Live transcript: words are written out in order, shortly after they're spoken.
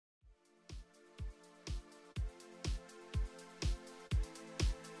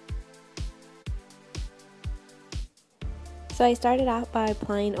So I started out by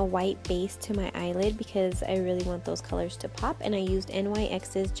applying a white base to my eyelid because I really want those colors to pop, and I used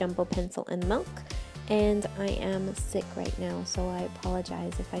NYX's Jumbo Pencil in Milk. And I am sick right now, so I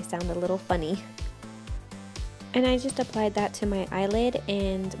apologize if I sound a little funny. And I just applied that to my eyelid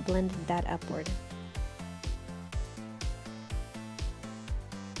and blended that upward.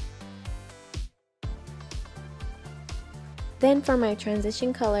 Then for my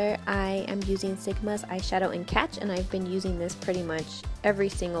transition color, I am using Sigma's eyeshadow in Catch, and I've been using this pretty much every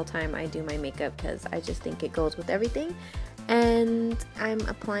single time I do my makeup because I just think it goes with everything. And I'm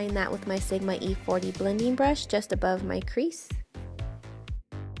applying that with my Sigma E40 blending brush just above my crease.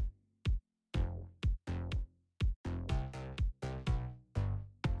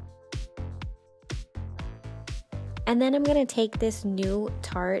 And then I'm going to take this new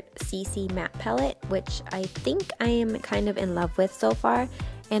Tarte CC matte palette, which I think I am kind of in love with so far,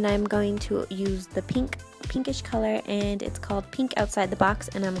 and I'm going to use the pinkish color, and it's called Pink Outside the Box,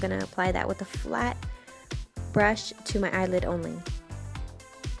 and I'm going to apply that with a flat brush to my eyelid only.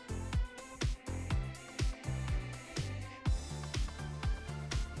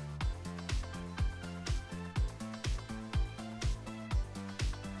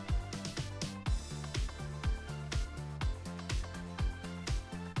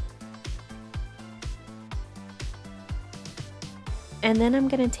 And then I'm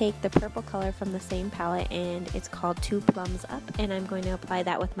going to take the purple color from the same palette, and it's called Two Plums Up, and I'm going to apply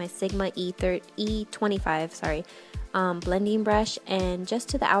that with my Sigma E25 blending brush, and just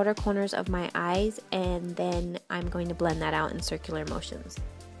to the outer corners of my eyes, and then I'm going to blend that out in circular motions.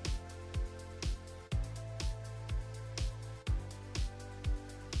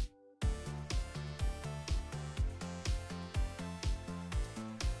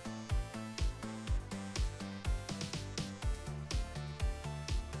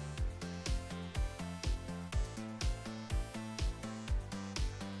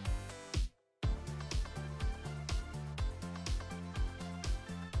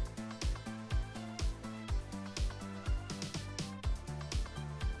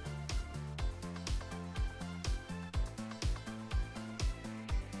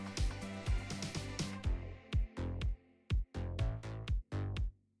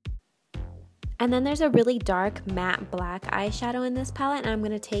 And then there's a really dark matte black eyeshadow in this palette, and I'm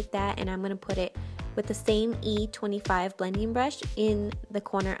going to take that and I'm going to put it with the same E25 blending brush in the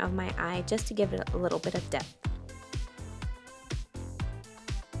corner of my eye just to give it a little bit of depth.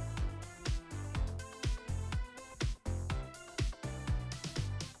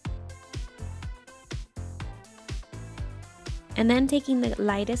 And then taking the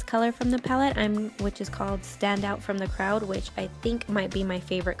lightest color from the palette, which is called Stand Out from the Crowd, which I think might be my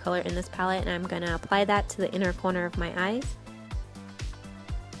favorite color in this palette, and I'm going to apply that to the inner corner of my eyes.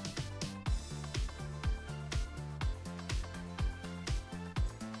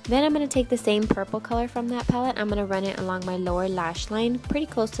 Then I'm going to take the same purple color from that palette. I'm going to run it along my lower lash line, pretty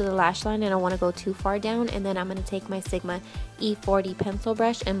close to the lash line. I don't want to go too far down. And then I'm going to take my Sigma E40 pencil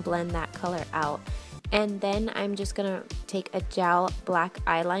brush and blend that color out. And then I'm just going to take a gel black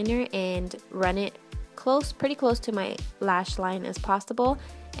eyeliner and run it pretty close to my lash line as possible.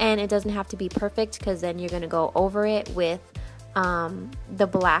 And it doesn't have to be perfect because then you're going to go over it with the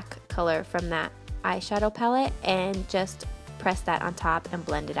black color from that eyeshadow palette and just press that on top and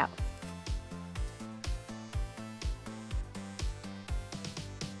blend it out.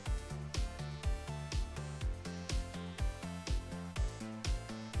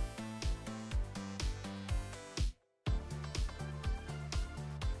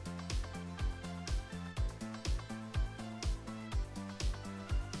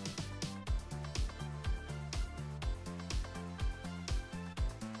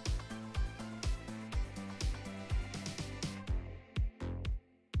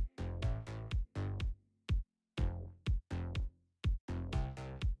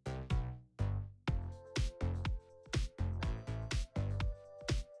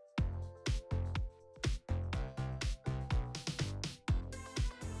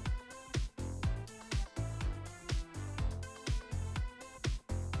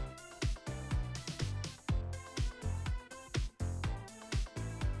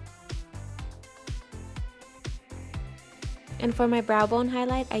 And for my brow bone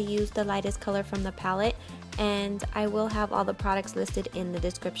highlight, I used the lightest color from the palette, and I will have all the products listed in the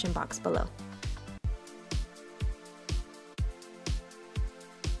description box below.